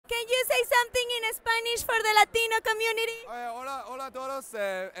Can you say something in Spanish for the Latino community? Hola a todos,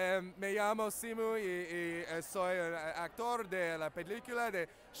 me llamo Simu y soy un actor de la película de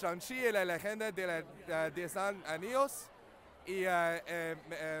Shang Chi y la leyenda de los 10 años y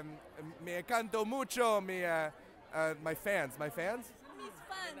me encantó mucho my fans.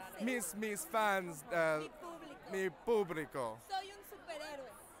 Mis fans, mi público. Soy un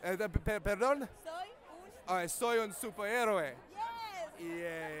superhéroe. Perdón? Soy un Soy un superhéroe.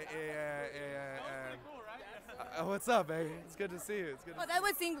 Yes. What's up, eh? It's good to see you. It's good to Oh, that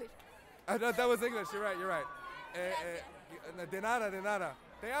was English. that was English. You're right. De nada.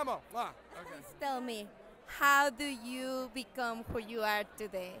 Te amo. Okay. Please tell me, how do you become who you are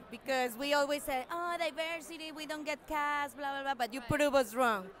today? Because we always say, oh, diversity, we don't get cast, blah, blah, blah, but you prove us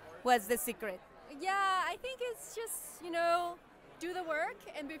wrong. What's the secret? Yeah, I think it's just, do the work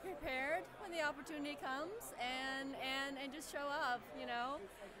and be prepared when the opportunity comes and just show up,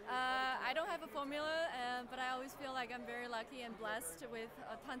 I don't have a formula, but I always feel like I'm very lucky and blessed with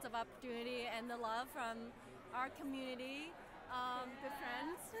tons of opportunity and the love from our community, good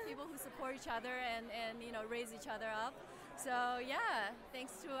friends, people who support each other and raise each other up. So yeah,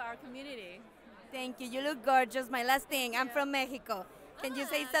 thanks to our community. Thank you. You look gorgeous. My last thing, I'm from Mexico. Can you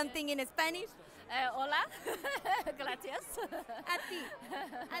say something in Spanish? Hola, gracias. A ti.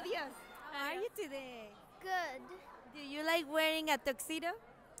 Adios. How are you today? Good. Do you like wearing a tuxedo?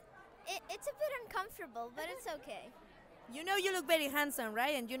 It's a bit uncomfortable, but it's okay. You know you look very handsome,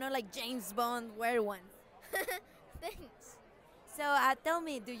 right? And like James Bond wear one. Thanks. So tell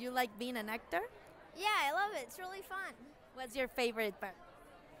me, do you like being an actor? Yeah, I love it. It's really fun. What's your favorite part?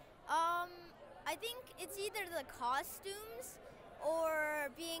 I think it's either the costumes or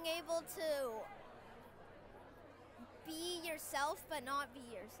being able to be yourself but not be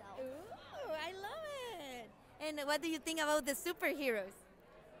yourself. Ooh, I love it. And what do you think about the superheroes?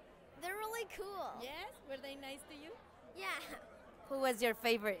 They're really cool. Yes? Were they nice to you? Yeah. Who was your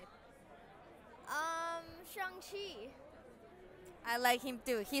favorite? Shang Chi. I like him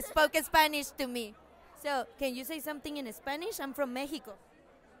too. He spoke Spanish to me. So, can you say something in Spanish? I'm from Mexico.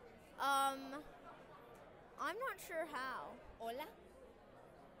 I'm not sure how. Hola?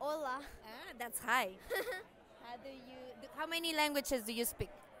 Hola. Ah, that's hi. How many languages do you speak?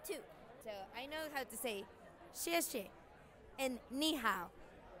 2. So, I know how to say 谢谢 and 你好.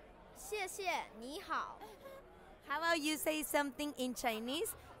 谢谢,你好. How about you say something in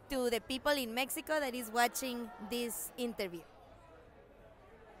Chinese to the people in Mexico that is watching this interview?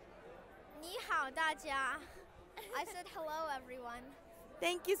 你好大家. I said hello everyone.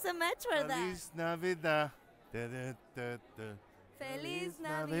 Thank you so much for that. Feliz Navidad. Da, da, da, da. Feliz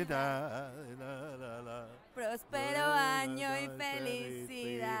Navidad. La, la, la. Próspero año y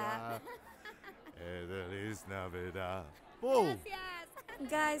felicidad. Feliz Navidad. Boom.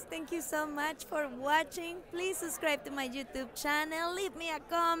 Guys, thank you so much for watching. Please subscribe to my YouTube channel. Leave me a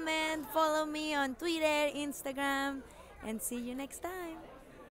comment. Follow me on Twitter, Instagram. And see you next time.